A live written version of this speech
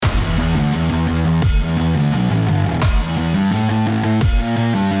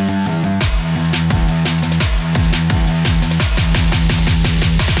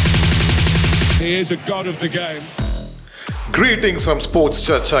is a god of the game. Greetings from Sports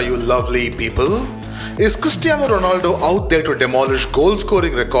Chacha, you lovely people. Is Cristiano Ronaldo out there to demolish goal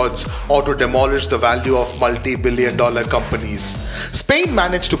scoring records or to demolish the value of multi-billion dollar companies? Spain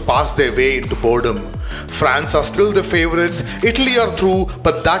managed to pass their way into boredom. France are still the favourites, Italy are through,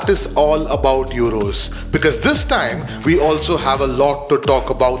 but that is all about Euros. Because this time, we also have a lot to talk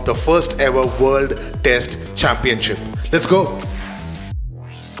about the first ever World Test Championship. Let's go!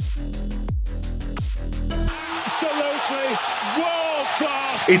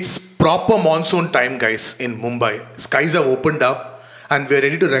 It's proper monsoon time, guys, in Mumbai. Skies have opened up and we're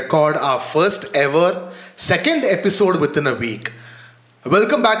ready to record our first ever second episode within a week.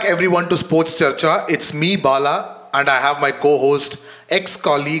 Welcome back, everyone, to Sports Chacha. It's me, Bala, and I have my co-host,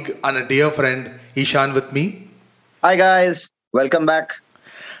 ex-colleague and a dear friend, Ishan, with me. Hi guys, welcome back.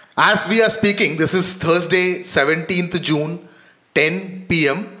 As we are speaking, this is Thursday, 17th June, 10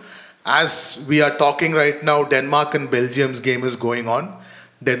 p.m. As we are talking right now, Denmark and Belgium's game is going on.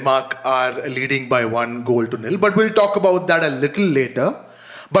 Denmark are leading by 1-0, but we'll talk about that a little later.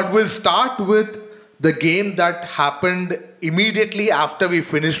 But we'll start with the game that happened immediately after we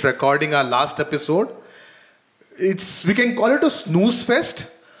finished recording our last episode. We can call it a snooze fest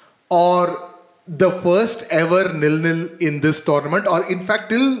or the first ever 0-0 in this tournament, or in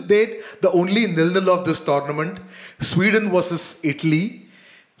fact till date the only 0-0 of this tournament. Sweden versus Italy.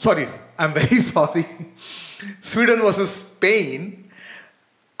 Sorry, I'm very sorry. Sweden versus Spain.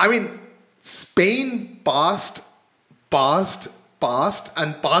 I mean, Spain passed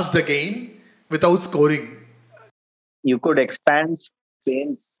again without scoring. You could expand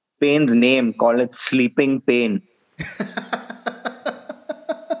Spain's name, call it Sleeping Pain.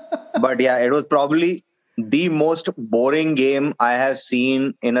 But yeah, it was probably the most boring game I have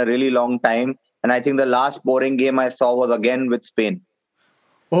seen in a really long time. And I think the last boring game I saw was again with Spain.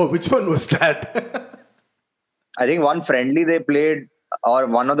 Oh, which one was that? I think one friendly they played, or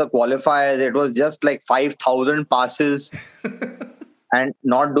one of the qualifiers, it was just like 5,000 passes and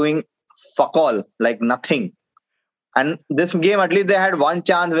not doing fuck all, like nothing. And this game, at least they had one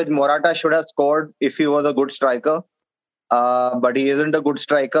chance which Morata should have scored if he was a good striker. But he isn't a good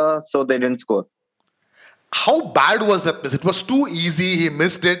striker, so they didn't score. How bad was that miss? It was too easy. He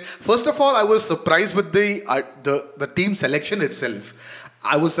missed it. First of all, I was surprised with the team selection itself.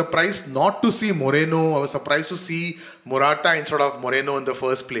 I was surprised not to see Moreno. I was surprised to see Morata instead of Moreno in the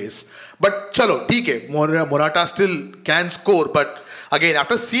first place. But chalo, TK, Morata still can score. But again,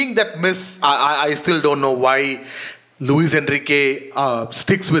 after seeing that miss, I still don't know why Luis Enrique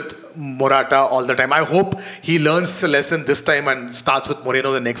sticks with Morata all the time. I hope he learns the lesson this time and starts with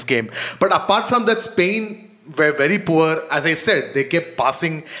Moreno the next game. But apart from that, Spain were very poor. As I said, they kept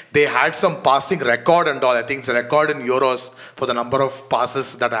passing. They had some passing record and all. I think it's a record in Euros for the number of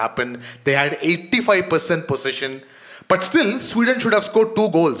passes that happened. They had 85% possession. But still, Sweden should have scored 2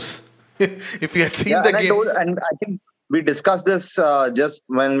 goals. If you had seen the game. And I think we discussed this just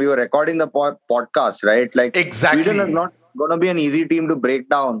when we were recording the podcast, right? Like, exactly. Sweden is not going to be an easy team to break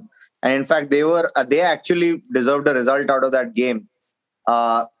down. And in fact, they actually deserved a result out of that game.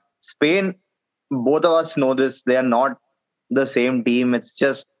 Spain, both of us know this, they are not the same team. It's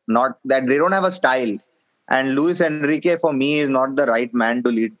just not that they don't have a style. And Luis Enrique, for me, is not the right man to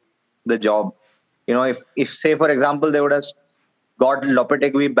lead the job. You know, if say, for example, they would have got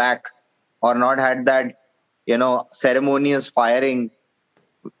Lopetegui back or not had that, ceremonious firing,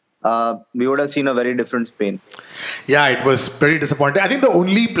 we would have seen a very different Spain. Yeah, it was pretty disappointing. I think the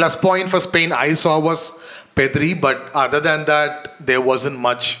only plus point for Spain I saw was Pedri, but other than that, there wasn't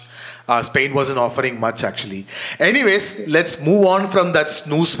much. Spain wasn't offering much, actually. Anyways, let's move on from that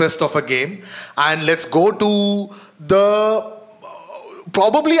snooze fest of a game and let's go to the...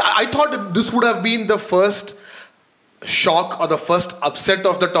 Probably, I thought this would have been the first shock or the first upset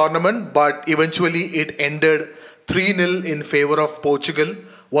of the tournament, but eventually it ended 3-0 in favor of Portugal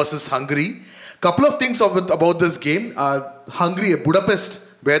versus Hungary. Couple of things about this game. Hungary, Budapest,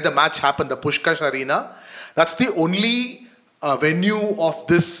 where the match happened, the Puskás Arena, that's the only venue of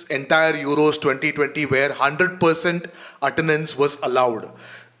this entire Euros 2020 where 100% attendance was allowed.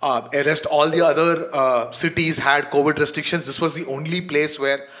 Rest all the other cities had COVID restrictions. This was the only place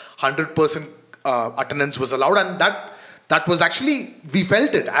where 100% attendance was allowed, and that was actually, we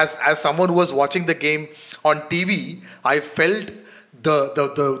felt it as someone who was watching the game on TV. I felt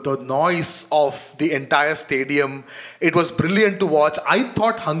the noise of the entire stadium. It was brilliant to watch. I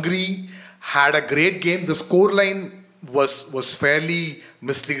thought Hungary had a great game. The scoreline was fairly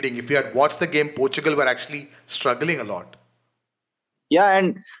misleading. If you had watched the game, Portugal were actually struggling a lot. Yeah,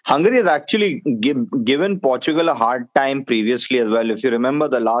 and Hungary has actually given Portugal a hard time previously as well. If you remember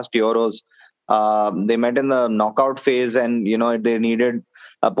the last Euros, They met in the knockout phase, and they needed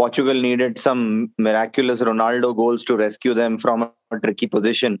Portugal needed some miraculous Ronaldo goals to rescue them from a tricky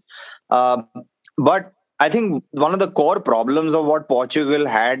position. Uh, but I think one of the core problems of what Portugal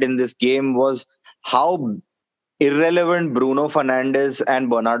had in this game was how irrelevant Bruno Fernandes and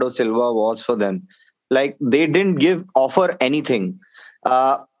Bernardo Silva was for them. Like, they didn't give offer anything,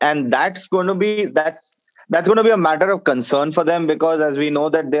 and that's going to be a matter of concern for them, because as we know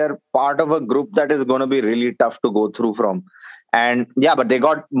that they're part of a group that is going to be really tough to go through from. And yeah, but they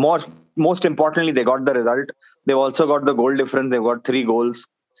got most importantly, they got the result. They've also got the goal difference. They've got 3 goals,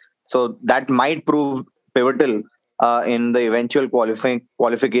 so that might prove pivotal in the eventual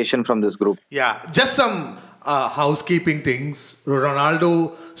qualification from this group. Yeah, just some housekeeping things.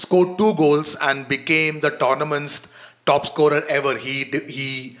 Ronaldo scored 2 goals and became the tournament's top scorer ever.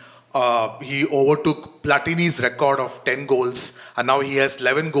 He overtook Platini's record of 10 goals, and now he has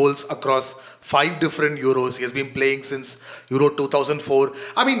 11 goals across 5 different Euros. He has been playing since Euro 2004.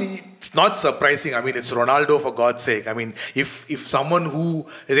 I mean, it's not surprising. I mean, it's Ronaldo, for God's sake. I mean, if someone who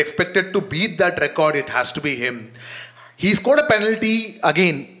is expected to beat that record, it has to be him. He scored a penalty.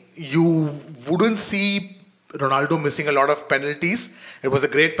 Again, you wouldn't see Ronaldo missing a lot of penalties. It was a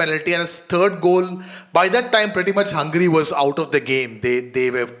great penalty, and his third goal. By that time, pretty much Hungary was out of the game. They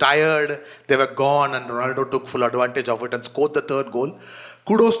were tired, they were gone, and Ronaldo took full advantage of it and scored the third goal.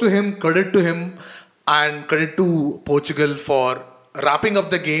 Kudos to him, credit to him, and credit to Portugal for wrapping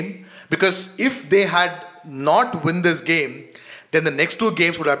up the game. Because if they had not win this game, then the next 2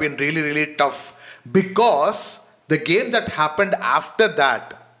 games would have been really, really tough. Because the game that happened after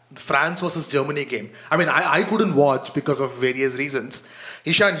that, France versus Germany game, I mean, I couldn't watch because of various reasons.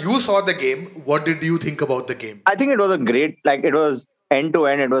 Ishan, you saw the game. What did you think about the game? I think it was a great, like, it was end to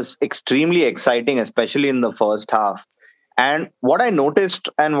end. It was extremely exciting, especially in the first half. And what I noticed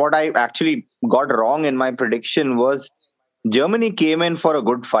and what I actually got wrong in my prediction was Germany came in for a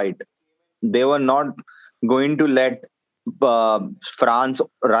good fight. They were not going to let France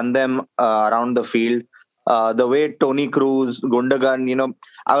run them around the field. The way Tony Cruz, Gundogan,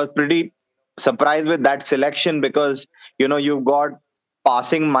 I was pretty surprised with that selection, because you've got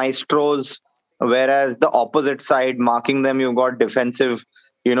passing maestros, whereas the opposite side, marking them, you've got defensive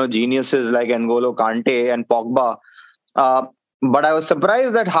geniuses like N'Golo Kante and Pogba. But I was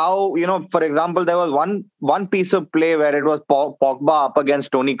surprised at how, for example, there was one piece of play where it was Pogba up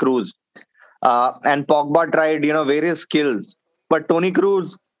against Tony Cruz, and Pogba tried various skills, but Tony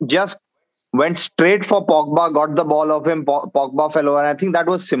Cruz just went straight for Pogba, got the ball off him. Pogba fell over. And I think that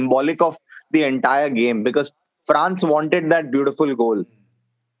was symbolic of the entire game, because France wanted that beautiful goal,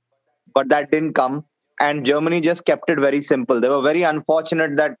 but that didn't come. And Germany just kept it very simple. They were very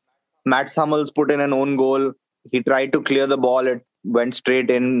unfortunate that Mats Hummels put in an own goal. He tried to clear the ball. It went straight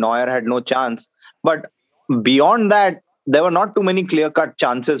in. Neuer had no chance. But beyond that, there were not too many clear-cut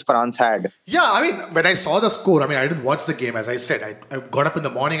chances France had. Yeah, I mean, when I saw the score, I mean, I didn't watch the game, as I said. I got up in the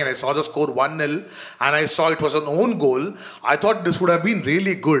morning and I saw the score 1-0, and I saw it was an own goal. I thought this would have been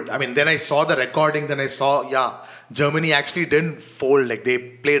really good. I mean, then I saw the recording, then I saw, yeah, Germany actually didn't fold. Like, they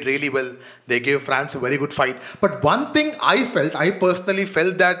played really well. They gave France a very good fight. But one thing I personally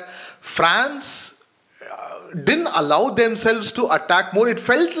felt that France didn't allow themselves to attack more. It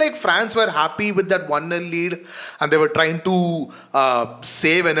felt like France were happy with that 1-0 lead, and they were trying to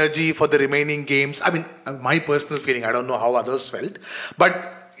save energy for the remaining games. I mean, my personal feeling, I don't know how others felt,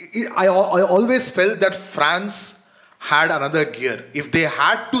 but I always felt that France had another gear. If they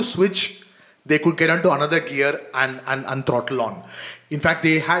had to switch, they could get into another gear and throttle on. In fact,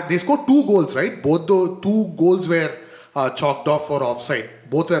 they scored 2 goals, right? Both the 2 goals were chalked off for offside.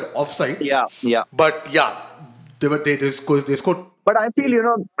 Both were offside. Yeah. But yeah, they scored. But I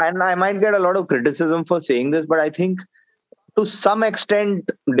feel, and I might get a lot of criticism for saying this, but I think to some extent,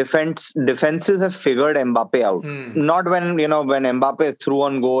 defenses have figured Mbappe out. Not when Mbappe is through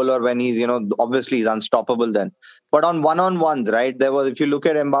on goal, or when he's, obviously he's unstoppable then. But on one-on-ones, right? If you look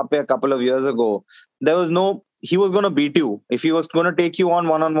at Mbappe a couple of years ago, he was going to beat you. If he was going to take you on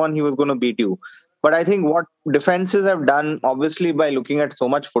one-on-one, he was going to beat you. But I think what defenses have done, obviously by looking at so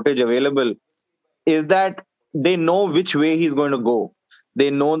much footage available, is that they know which way he's going to go.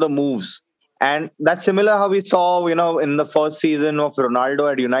 They know the moves. And that's similar how we saw, in the first season of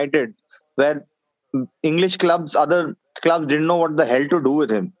Ronaldo at United, where English clubs, other clubs didn't know what the hell to do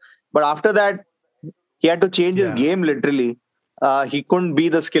with him. But after that, he had to change his game literally. He couldn't be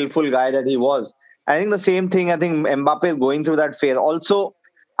the skillful guy that he was. I think the same thing, I think Mbappe is going through that phase. Also,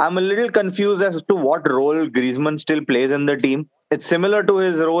 I'm a little confused as to what role Griezmann still plays in the team. It's similar to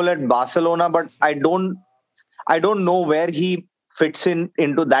his role at Barcelona, but I don't know where he fits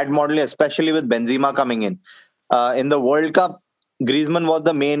into that model, especially with Benzema coming in. In the World Cup, Griezmann was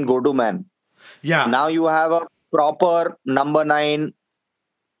the main go-to man. Yeah. Now you have a proper number 9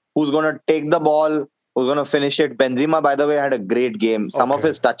 who's going to take the ball, who's going to finish it. Benzema, by the way, had a great game. Some of Okay.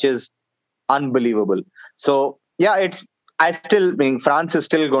 his touches, unbelievable. So yeah, I still think France is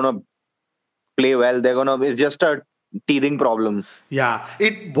still going to play well. It's just a teething problem. Yeah,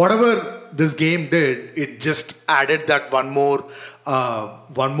 it whatever this game did, it just added that one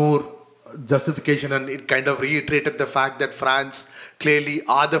more justification, and it kind of reiterated the fact that France clearly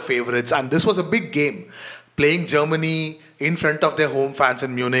are the favorites, and this was a big game, playing Germany in front of their home fans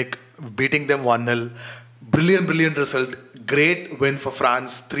in Munich, beating them 1-0. Brilliant, brilliant result. Great win for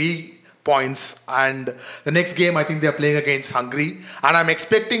France. 3 points, and the next game I think they're playing against Hungary, and I'm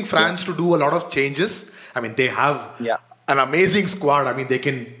expecting France to do a lot of changes. I mean, they have Yeah. an amazing squad. I mean, they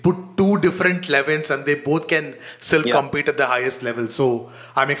can put two different 11s and they both can still Yeah. compete at the highest level. So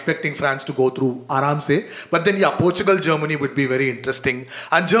I'm expecting France to go through aram se. But then, yeah, Portugal, Germany would be very interesting.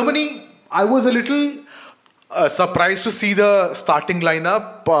 And Germany, I was a little surprised to see the starting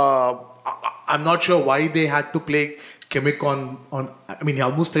lineup. I'm not sure why they had to play Kimmich on. I mean, he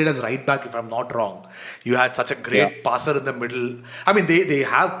almost played as right back, if I'm not wrong. You had such a great passer in the middle. I mean, they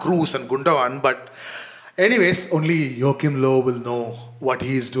have Cruz and Gundogan, but anyways, only Joachim Low will know what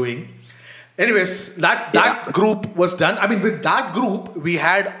he is doing. Anyways, that group was done. I mean, with that group, we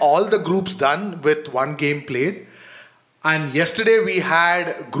had all the groups done with one game played. And yesterday we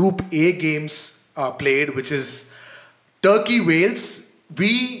had Group A games played, which is Turkey Wales.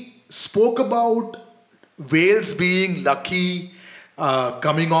 We spoke about Wales being lucky,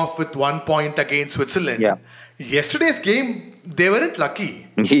 coming off with 1 point against Switzerland. Yeah. Yesterday's game, they weren't lucky.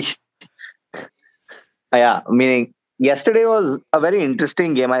 Yeah, meaning yesterday was a very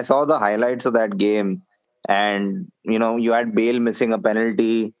interesting game. I saw the highlights of that game, and you had Bale missing a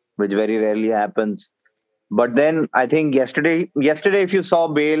penalty, which very rarely happens. But then I think yesterday, if you saw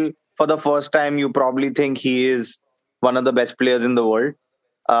Bale for the first time, you probably think he is one of the best players in the world,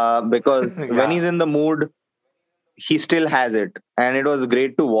 because when Yeah. he's in the mood, he still has it, and it was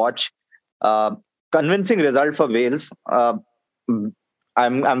great to watch. Uh, Convincing result for Wales.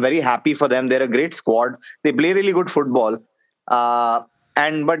 I'm very happy for them. They're a great squad. They play really good football.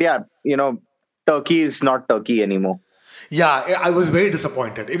 But yeah, Turkey is not Turkey anymore. Yeah, I was very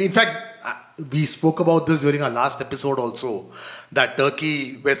disappointed. In fact, we spoke about this during our last episode also, that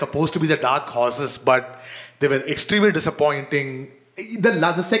Turkey were supposed to be the dark horses, but they were extremely disappointing.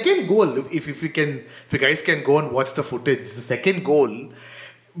 The second goal, if you guys can go and watch the footage, the second goal,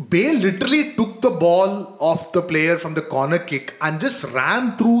 Bale literally took the ball off the player from the corner kick and just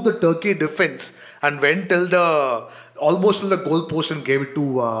ran through the Turkey defense and went almost till the goal post and gave it to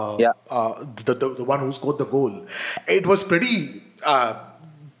Yeah. the one who scored the goal. It was pretty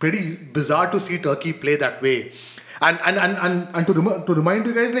bizarre to see Turkey play that way. And to remind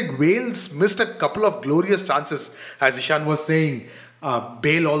you guys, like Wales missed a couple of glorious chances, as Ishan was saying.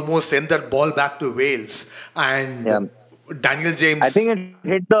 Bale almost sent that ball back to Wales, and Yeah. Daniel James. I think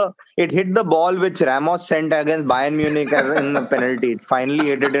it hit the ball which Ramos sent against Bayern Munich as in the penalty. It finally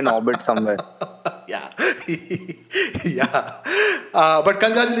hit it in orbit somewhere. Yeah, yeah. But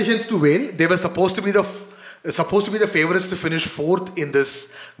congratulations to Wales. They were supposed to be the favorites to finish fourth in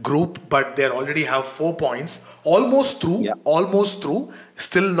this group, but they already have 4 points. Almost through. Yeah. Almost through.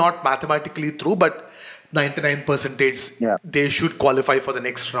 Still not mathematically through, but 99% Yeah. they should qualify for the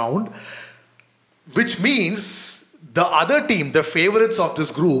next round. Which means the other team, the favorites of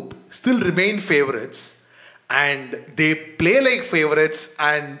this group, still remain favorites, and they play like favorites,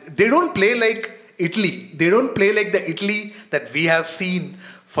 and they don't play like Italy. They don't play like the Italy that we have seen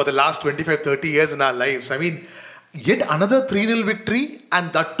for the last 25-30 years in our lives. I mean, yet another 3-0 victory,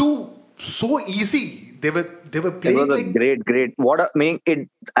 and that too so easy. They were It playing was a like great.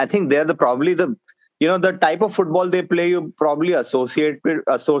 I think they're probably the type of football they play. You probably associate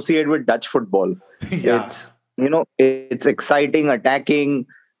with Dutch football. Yeah. It's exciting, attacking.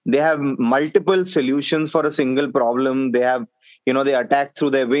 They have multiple solutions for a single problem. They have, they attack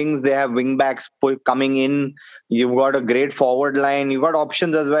through their wings. They have wing backs coming in. You've got a great forward line. You've got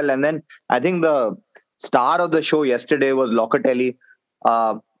options as well. And then I think the star of the show yesterday was Locatelli.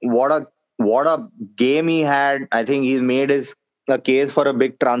 What a game he had. I think he's made a case for a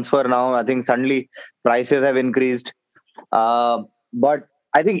big transfer now. I think suddenly prices have increased. But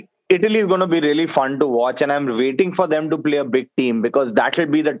I think Italy is going to be really fun to watch, and I'm waiting for them to play a big team because that will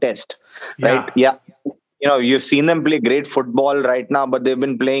be the test, right? Yeah. You've seen them play great football right now, but they've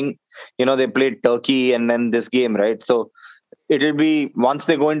been playing, they played Turkey and then this game, right? So it'll be once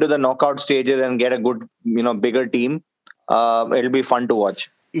they go into the knockout stages and get a good, bigger team, it'll be fun to watch.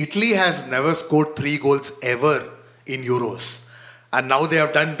 Italy has never scored 3 goals ever in Euros. And now they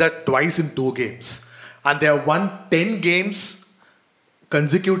have done that twice in 2 games. And they have won 10 games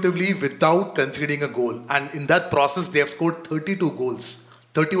consecutively without conceding a goal. And in that process, they have scored 32 goals.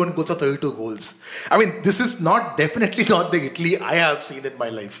 31 goals or 32 goals. I mean, this is not definitely not the Italy I have seen in my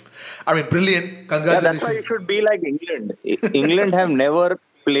life. I mean, brilliant. Yeah, that's why Congratulations. you should be like England. England have never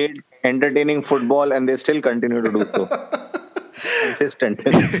played entertaining football and they still continue to do so. Consistent.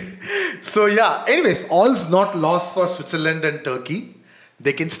 So yeah, anyways, all's not lost for Switzerland and Turkey.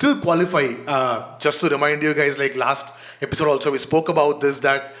 They can still qualify. Just to remind you guys, like last episode also we spoke about this,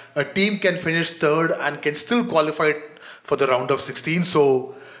 that a team can finish third and can still qualify for the round of 16.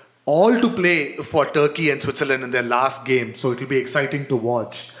 So all to play for Turkey and Switzerland in their last game. So it will be exciting to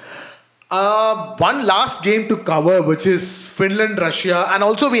watch. One last game to cover, which is Finland, Russia, and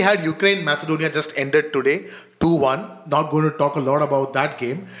also we had Ukraine, Macedonia just ended today, 2-1. Not going to talk a lot about that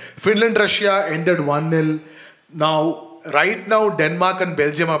game. Finland, Russia ended 1-0. Now, right now, Denmark and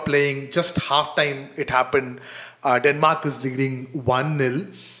Belgium are playing. Just half time it happened. Denmark is leading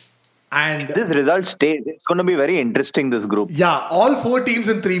 1-0. And This result stays. It's going to be very interesting, this group. yeah, all 4 teams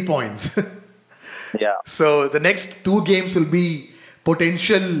in 3 points. Yeah. So the next 2 games will be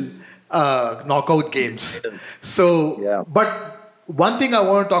potential knockout games. So, Yeah. but one thing I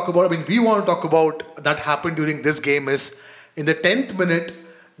want to talk about, I mean, we want to talk about that happened during this game is in the 10th minute,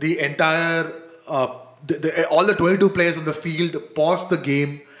 the entire, all the 22 players on the field paused the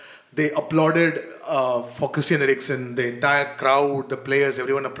game. They applauded for Christian Eriksen. The entire crowd, the players,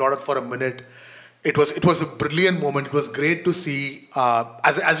 everyone applauded for a minute. It was a brilliant moment. It was great to see.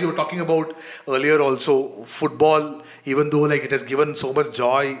 As you were talking about earlier, also football. Even though like it has given so much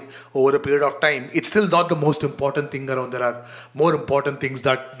joy over a period of time, it's still not the most important thing around. There are more important things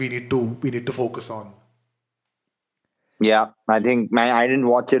that we need to focus on. Yeah. I think I didn't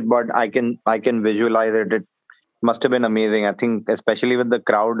watch it, but I can visualize it. It must have been amazing. I think especially with the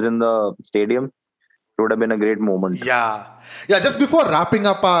crowds in the stadium, it would have been a great moment. Yeah, yeah. Just before wrapping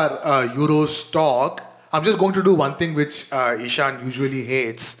up our Euros talk, I'm just going to do one thing which Ishan usually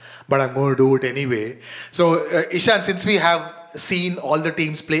hates, but I'm going to do it anyway. So, Ishan, since we have seen all the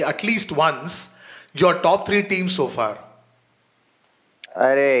teams play at least once, your top 3 teams so far.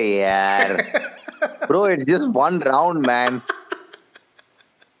 Arey, yaar. Bro, it's just one round, man.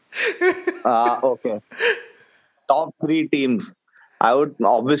 Okay. Top 3 teams. I would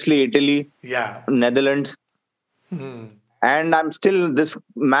obviously Italy, Yeah. Netherlands, and this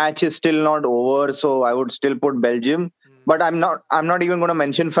match is still not over, so I would still put Belgium. But I'm not even going to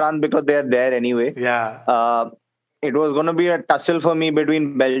mention France because they are there anyway. Yeah. It was going to be a tussle for me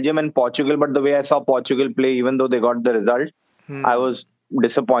between Belgium and Portugal, but the way I saw Portugal play, even though they got the result, I was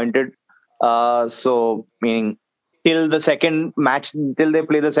disappointed. So meaning till they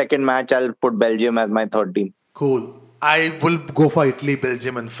play the second match, I'll put Belgium as my third team. Cool. I will go for Italy,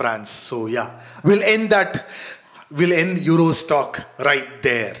 Belgium, and France. So yeah, we'll end that. We'll end Euros talk right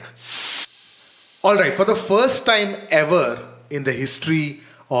there. All right. For the first time ever in the history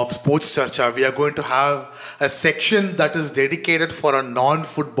of Sports Charcha, we are going to have a section that is dedicated for a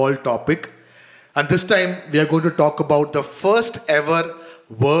non-football topic, and this time we are going to talk about the first ever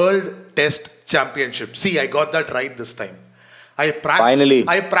World Test Championship. See, I got that right this time. Finally.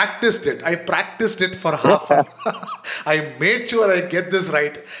 I practiced it. I practiced it for half an hour. I made sure I get this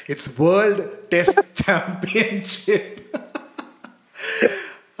right. It's World Test Championship.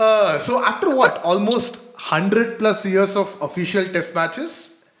 So after what? Almost 100 plus years of official test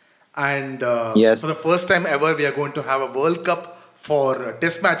matches. And Yes. for the first time ever, we are going to have a World Cup for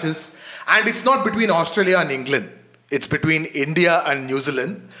test matches. And it's not between Australia and England. It's between India and New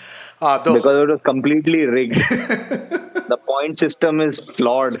Zealand. The Because it was completely rigged. The point system is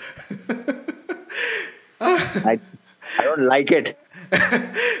flawed. I don't like it.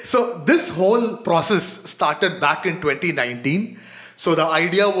 So this whole process started back in 2019. So the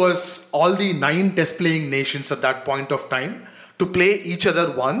idea was all the 9 test-playing nations at that point of time to play each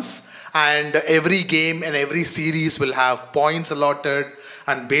other once, and every game and every series will have points allotted,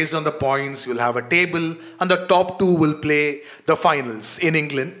 and based on the points you'll have a table, and the top 2 will play the finals in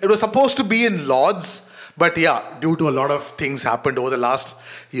England. It was supposed to be in Lords, but yeah, due to a lot of things happened over the last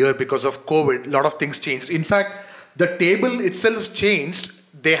year because of COVID, a lot of things changed. In fact, the table itself changed.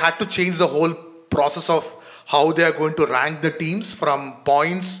 They had to change the whole process of how they are going to rank the teams from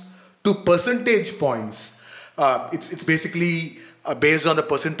points to percentage points. It's basically based on the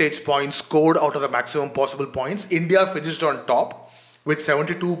percentage points scored out of the maximum possible points. India finished on top with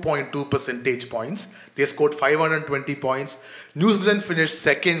 72.2 percentage points. They scored 520 points. New Zealand finished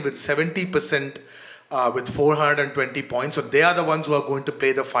second with 70% with 420 points. So they are the ones who are going to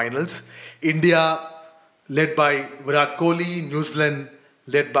play the finals. India, led by Virat Kohli, New Zealand,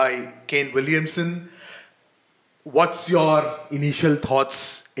 led by Kane Williamson. What's your initial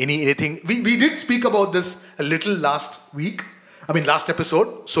thoughts? Anything? We did speak about this a little last week. I mean, last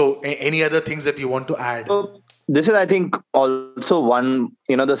episode. So, any other things that you want to add? So this is, I think, also one,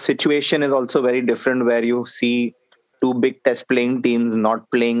 the situation is also very different where you see two big test playing teams not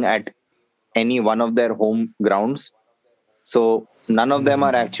playing at any one of their home grounds. So none of them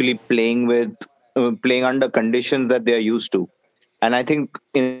are actually playing under conditions that they are used to. And I think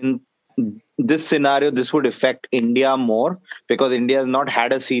in this scenario, this would affect India more because India has not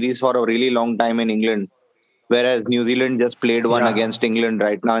had a series for a really long time in England, whereas New Zealand just played one Yeah. against England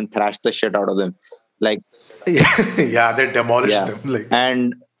right now and thrashed the shit out of them. Like, Yeah, they demolished yeah. them. Like,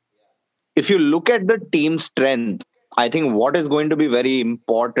 And if you look at the team strength, I think what is going to be very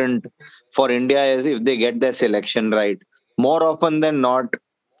important for India is if they get their selection right. More often than not,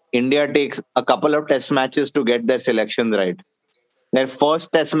 India takes a couple of test matches to get their selections right. Their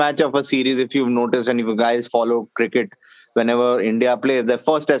first test match of a series, if you've noticed, and if you guys follow cricket, whenever India plays, their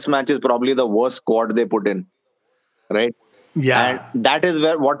first test match is probably the worst squad they put in, right? And yeah. that is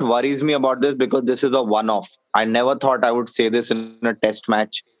where what worries me about this because this is a one-off. I never thought I would say this in a test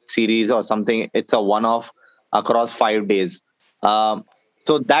match series or something. It's a one-off across 5 days.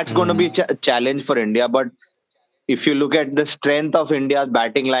 So that's going to be a challenge for India. But if you look at the strength of India's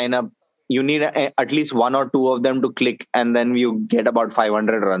batting lineup, you need at least one or two of them to click, and then you get about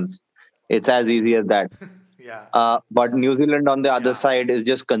 500 runs. It's as easy as that. Yeah. But New Zealand on the other Yeah. side is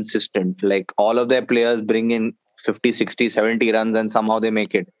just consistent. Like all of their players bring in 50, 60, 70 runs and somehow they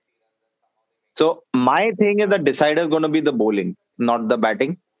make it. So my thing is the decider is going to be the bowling, not the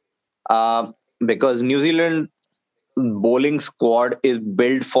batting. Uh, because New Zealand bowling squad is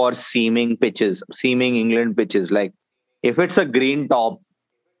built for seaming England pitches. Like if it's a green top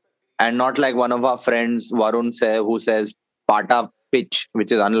and not like one of our friends, Varun say, who says Pata pitch,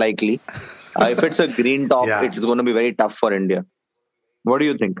 which is unlikely. If it's a green top, Yeah. it's going to be very tough for India. What do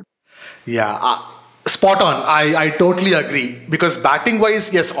you think? Yeah, spot on. I totally agree. Because batting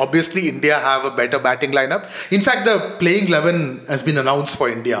wise, yes, obviously India have a better batting lineup. In fact, the playing 11 has been announced for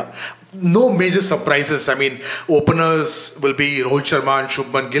India. No major surprises. I mean, openers will be Rohit Sharma and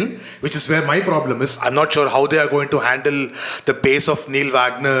Shubman Gill, which is where my problem is. I'm not sure how they are going to handle the pace of Neil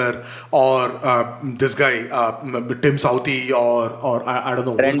Wagner or this guy, Tim Southey, or I don't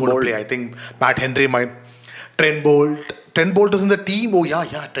know who's Trent going to Bolt. play. I think Matt Henry might. Trent Bolt. Trent Bolt is in the team. Oh yeah,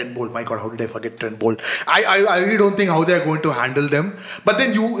 Trent Bolt. My God, how did I forget Trent Bolt? I really don't think how they are going to handle them. But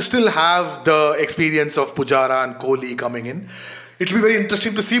then you still have the experience of Pujara and Kohli coming in. It'll be very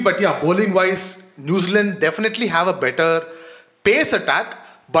interesting to see. But yeah, bowling wise, New Zealand definitely have a better pace attack.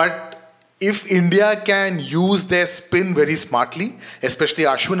 But if India can use their spin very smartly, especially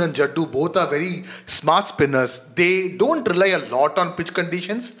Ashwin and Jaddu, both are very smart spinners. They don't rely a lot on pitch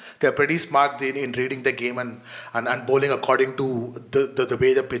conditions. They're pretty smart in reading the game and bowling according to the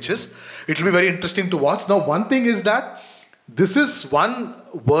way the pitch is. It'll be very interesting to watch. Now, one thing is that this is one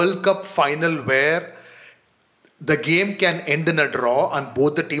World Cup final where the game can end in a draw and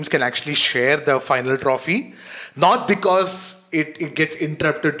both the teams can actually share the final trophy. Not because it gets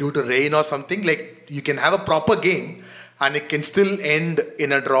interrupted due to rain or something. Like you can have a proper game and it can still end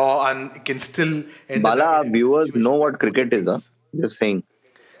in a draw and it can still end Bala, our in a viewers situation know where what both the cricket is, huh? teams. Just saying.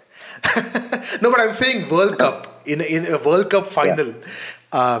 No, but I'm saying World Cup in a World Cup Yeah. final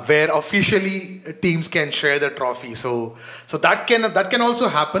where officially teams can share the trophy. So that can also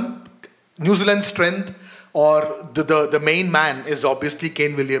happen. New Zealand's strength or the main man is obviously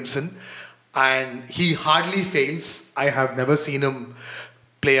Kane Williamson, and he hardly fails. I have never seen him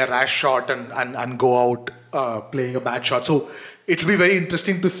play a rash shot and go out playing a bad shot. So it'll be very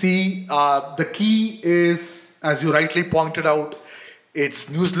interesting to see. The key is, as you rightly pointed out, it's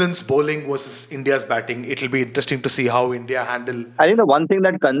New Zealand's bowling versus India's batting. It'll be interesting to see how India handle. I think the one thing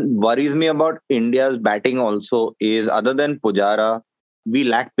that worries me about India's batting also is other than Pujara, we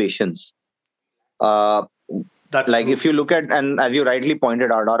lack patience. Uh, That's like true. if you look at, and as you rightly pointed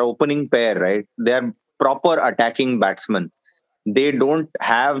out, our opening pair, right? They're proper attacking batsmen. They don't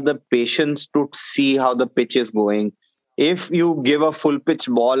have the patience to see how the pitch is going. If you give a full pitch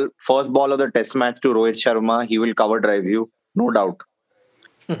ball, first ball of the test match to Rohit Sharma, he will cover drive you, no doubt.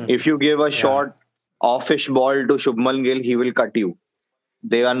 If you give a Yeah. short offish ball to Shubman Gill, he will cut you.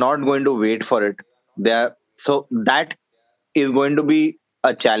 They are not going to wait for it. They are, so that is going to be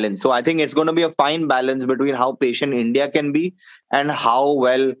a challenge. So I think it's going to be a fine balance between how patient India can be and how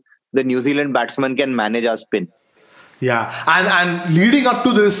well the New Zealand batsman can manage our spin. Yeah, and leading up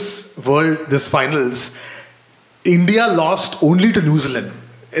to this finals, India lost only to New Zealand.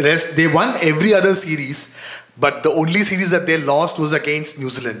 Rest they won every other series, but the only series that they lost was against New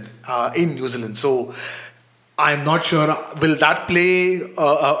Zealand in New Zealand. So I'm not sure will that play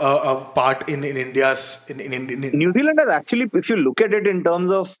a part in India's in New Zealand has actually, if you look at it in terms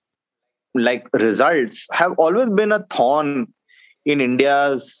of like results, have always been a thorn in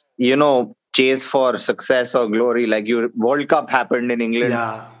India's, chase for success or glory. Like your World Cup happened in England,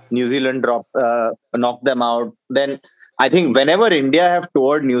 yeah. New Zealand knocked them out. Then I think whenever India have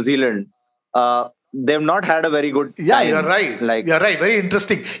toured New Zealand, they've not had a very good Yeah, you're time. right. Like, You're right. Very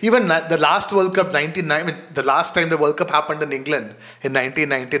interesting. Even the last World Cup, 99, I mean, the last time the World Cup happened in England in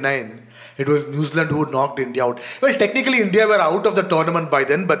 1999, it was New Zealand who knocked India out. Well, technically, India were out of the tournament by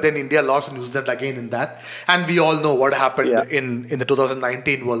then, but then India lost to New Zealand again in that. And we all know what happened yeah, in the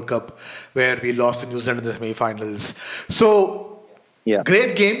 2019 World Cup, where we lost to New Zealand in the semi-finals. So, yeah,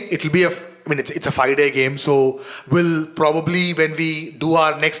 great game. It'll be I mean, it's a 5-day game. So we'll probably when we do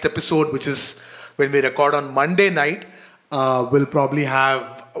our next episode, which is when we record on Monday night, we'll probably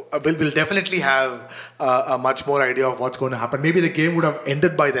have we'll definitely have a much more idea of what's going to happen. Maybe the game would have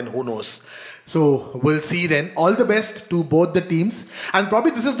ended by then. Who knows? So we'll see then. All the best to both the teams, and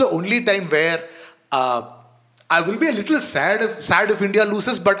probably this is the only time where. I will be a little sad if India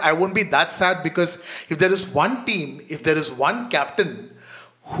loses, but I won't be that sad because if there is one team, if there is one captain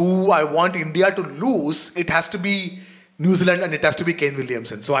who I want India to lose, it has to be New Zealand and it has to be Kane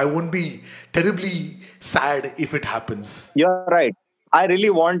Williamson. So I won't be terribly sad if it happens. you're right. I really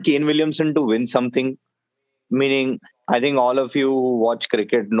want Kane Williamson to win something. Meaning, I think all of you who watch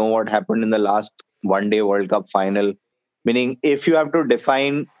cricket know what happened in the last one day World Cup final. Meaning, if you have to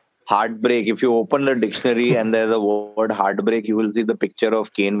define heartbreak, if you open the dictionary and there's a word heartbreak, you will see the picture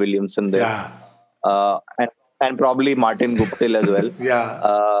of Kane Williamson there. Yeah, And probably Martin Guptill as well.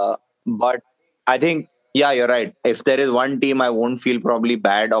 yeah, But I think, yeah, you're right. If there is one team I won't feel probably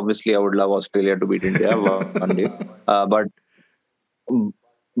bad, obviously I would love Australia to beat India one day.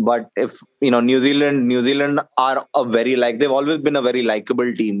 But if New Zealand are a very they've always been a very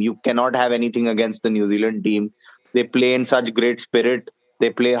likable team. You cannot have anything against the New Zealand team. They play in such great spirit. They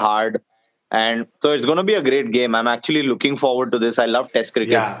play hard, and so it's going to be a great game. I'm actually looking forward to this. I love Test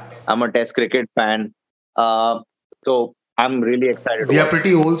cricket. yeah. I'm a Test cricket fan, so I'm really excited to We are watch.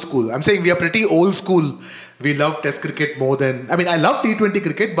 pretty old school. I'm saying we are pretty old school. We love Test cricket more than I mean I love T20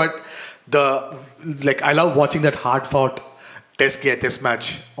 cricket, but the I love watching that hard fought Test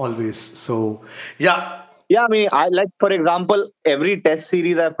match always. So yeah, Yeah, I mean, I like, for example, every Test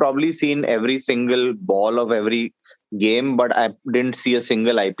series I've probably seen every single ball of every game, but I didn't see a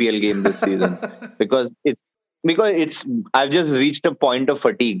single IPL game this season because it's I've just reached a point of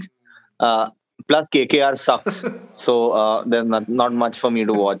fatigue. Uh, Plus, KKR sucks, so there's not much for me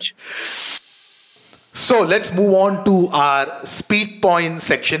to watch. so let's move on to our speed point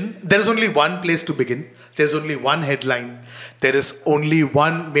section. There is only one place to begin. There's only one headline. There is only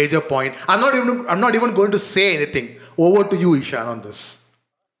one major point. I'm not even going to say anything. Over to you, Ishan, on this.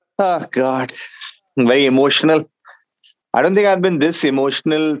 Oh God, very emotional. I don't think I've been this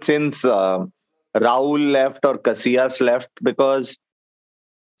emotional since Raul left or Casillas left because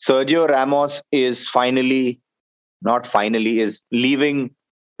Sergio Ramos is is leaving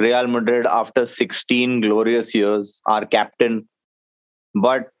Real Madrid after 16 glorious years, our captain.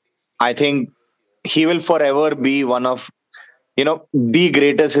 But I think he will forever be one of, the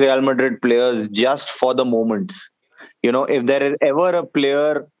greatest Real Madrid players just for the moments. If there is ever a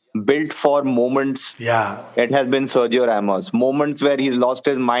player built for moments, Yeah, it has been Sergio Ramos. Moments where he's lost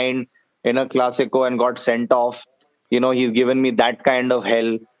his mind in a Clasico and got sent off. He's given me that kind of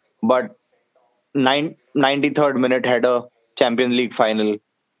hell. But 93rd minute header, Champions League final,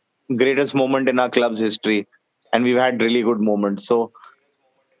 greatest moment in our club's history. And we've had really good moments. So,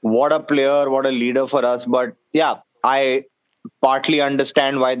 what a player, what a leader for us. But yeah, I partly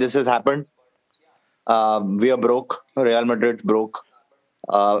understand why this has happened. We are broke. Real Madrid broke.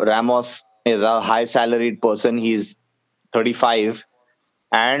 Ramos is a high salaried person. He's 35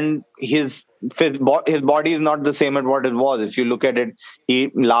 and his body is not the same as what it was. If you look at it,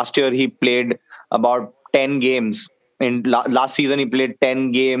 he last year he played about 10 games. In last season, he played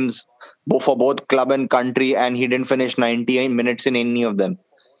 10 games for both club and country, and he didn't finish 90 minutes in any of them.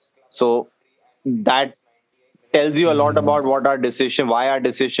 So that tells you a lot about why our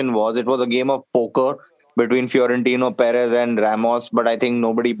decision was. It was a game of poker between Fiorentino Perez and Ramos, but I think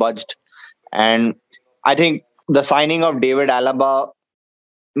nobody budged. And I think the signing of David Alaba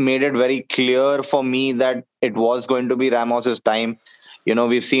made it very clear for me that it was going to be Ramos's time.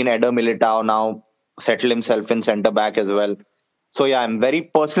 We've seen Eder Militao now. settle himself in centre back as well. So yeah, I'm very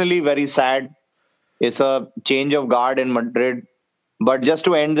personally very sad. It's a change of guard in Madrid. But just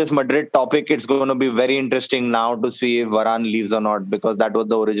to end this Madrid topic, it's going to be very interesting now to see if Varane leaves or not, because that was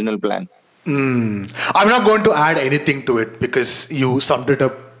the original plan. I'm not going to add anything to it because you summed it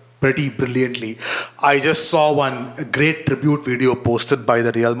up pretty brilliantly. I just saw one great tribute video posted by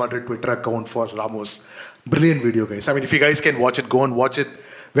the Real Madrid Twitter account for Ramos. Brilliant video, guys. I mean, if you guys can watch it, go and watch it.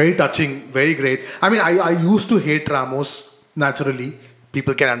 Very touching, very great. I mean, I used to hate Ramos naturally.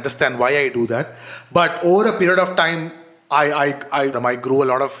 People can understand why I do that. But over a period of time, I grew a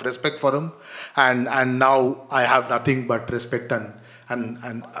lot of respect for him, and now I have nothing but respect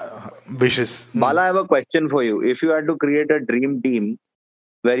and wishes. Bala, I have a question for you. If you had to create a dream team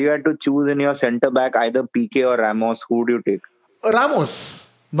where you had to choose in your centre back either PK or Ramos, who would you take? Ramos,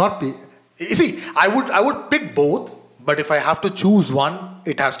 not P. You see, I would pick both, but if I have to choose one,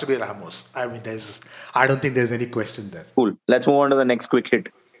 it has to be Ramos. I mean, I don't think there's any question there. Cool. Let's move on to the next quick hit.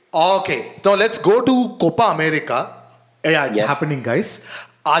 Okay, now let's go to Copa America. Yeah, it's Yes. happening, guys.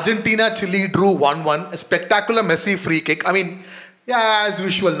 Argentina Chile drew 1-1. A spectacular Messi free kick. I mean, yeah, as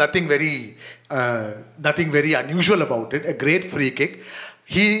usual, nothing very unusual about it. A great free kick.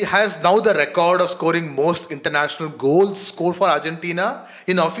 He has now the record of scoring most international goals scored for Argentina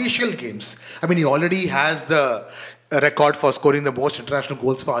in official games. I mean, he already has the record for scoring the most international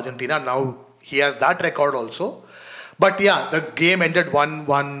goals for Argentina. Now he has that record also. But yeah, the game ended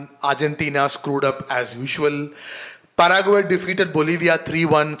 1-1. Argentina screwed up as usual. Paraguay defeated Bolivia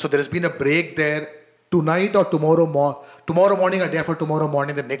 3-1. So there's been a break there. Tonight or tomorrow morning or day after tomorrow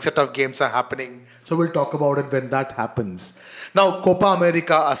morning, the next set of games are happening. So we'll talk about it when that happens. Now, Copa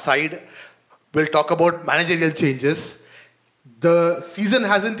America aside, we'll talk about managerial changes. The season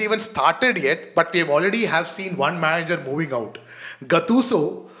hasn't even started yet, but we have seen one manager moving out.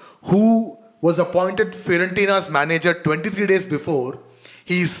 Gattuso, who was appointed Fiorentina's manager 23 days before,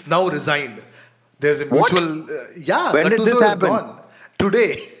 he's now resigned. There's a What? mutual, When did this Gattuso is happen? gone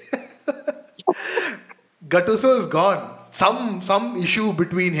today. Gattuso is gone. Some issue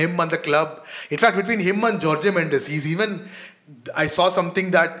between him and the club. In fact, between him and Jorge Mendes. I saw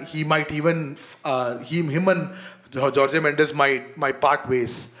something that he might even him and Jorge Mendes might part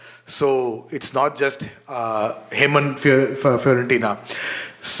ways. So it's not just him and Fiorentina.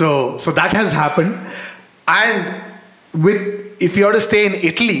 So that has happened. And if you are to stay in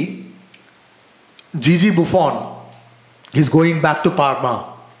Italy, Gigi Buffon is going back to Parma.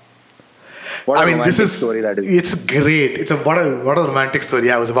 What a I mean, this romantic is story that is. it's great. What a romantic story.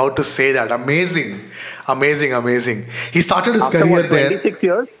 I was about to say that. Amazing. He started his After career what, there. 26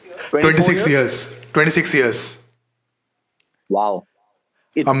 years? 24 26 years. 26 years. Wow.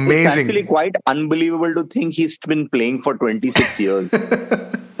 It's Amazing. actually quite unbelievable to think he's been playing for 26 years.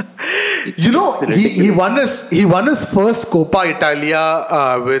 You know, he won his first Coppa Italia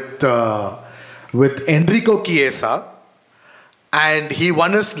with Enrico Chiesa, and he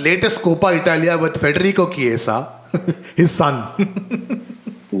won his latest Coppa Italia with Federico Chiesa, his son.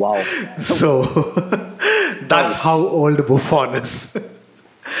 Wow. So that's how old Buffon is.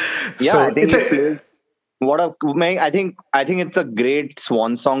 Yeah, So I think it's he plays. I think it's a great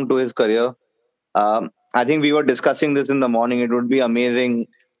swan song to his career. I think we were discussing this in the morning. It would be amazing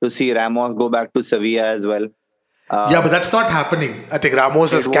to see Ramos go back to Sevilla as well. yeah, but that's not happening. I think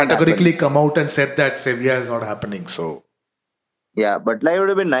Ramos has It won't categorically come out and said that Sevilla is not happening. So Yeah, but like, it would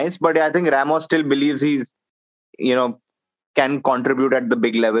have been nice. But I think Ramos still believes he's, can contribute at the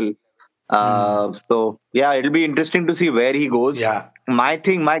big level. So yeah, it'll be interesting to see where he goes. yeah. My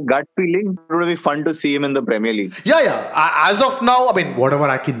gut feeling, it would be fun to see him in the Premier League. Yeah. As of now, I mean, whatever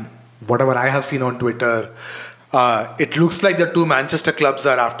I have seen on Twitter, it looks like the two Manchester clubs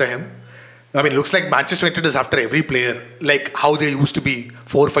are after him. I mean, looks like Manchester United is after every player, like how they used to be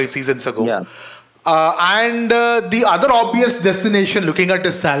 4 or 5 seasons ago. Yeah. And the other obvious destination, looking at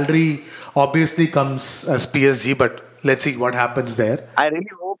his salary, obviously comes as PSG. But let's see what happens there. I really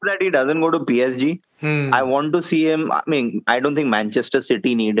hope that he doesn't go to PSG. I want to see him. I mean, I don't think Manchester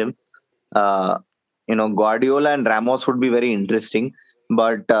City need him. Guardiola and Ramos would be very interesting,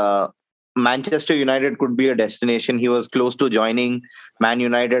 but Manchester United could be a destination. He was close to joining Man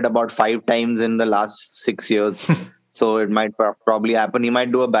United about 5 times in the last 6 years. So it might probably happen. He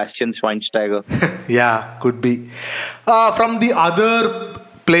might do a Bastian Schweinsteiger. Yeah, could be. From the other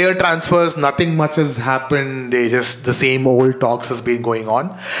player transfers, nothing much has happened. They just the same old talks has been going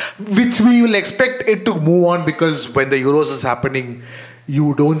on, which we will expect it to move on because when the Euros is happening,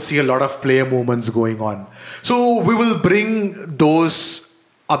 you don't see a lot of player movements going on. So we will bring those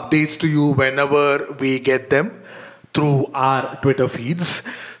updates to you whenever we get them through our Twitter feeds.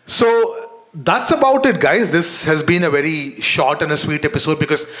 So that's about it, guys. This has been a very short and a sweet episode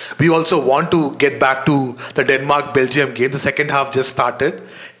because we also want to get back to the Denmark Belgium game. The second half just started.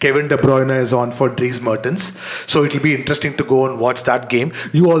 Kevin De Bruyne is on for Dries Mertens. So it'll be interesting to go and watch that game.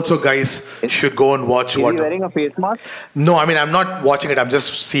 You also, guys, should go and watch Is what. he wearing a face mask? No, I mean, I'm not watching it. I'm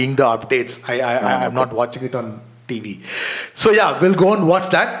just seeing the updates. I'm Okay. not watching it on TV. So yeah, we'll go and watch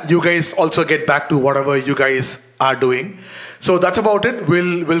that. You guys also get back to whatever you guys are doing. So that's about it.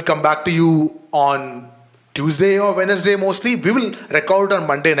 We'll come back to you on Tuesday or Wednesday mostly. We will record on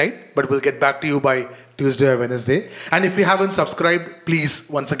Monday night, but we'll get back to you by Tuesday or Wednesday. And if you haven't subscribed, please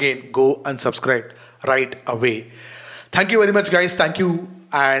once again go and subscribe right away. Thank you very much, guys. Thank you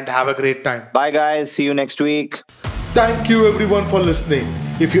and have a great time. Bye, guys. See you next week. Thank you everyone for listening.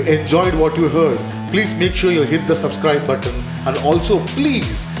 If you enjoyed what you heard, please make sure you hit the subscribe button and also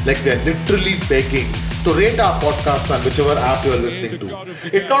please, like we are literally begging, to rate our podcast on whichever app you are listening to.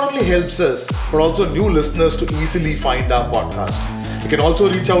 It not only helps us, but also new listeners to easily find our podcast. You can also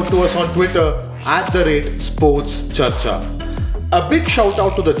reach out to us on Twitter @SportsCharcha. A big shout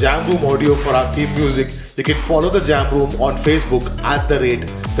out to the Jam Room Audio for our theme music. You can follow the Jam Room on Facebook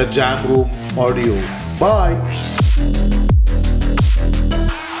 @The Jam Room Audio. Bye.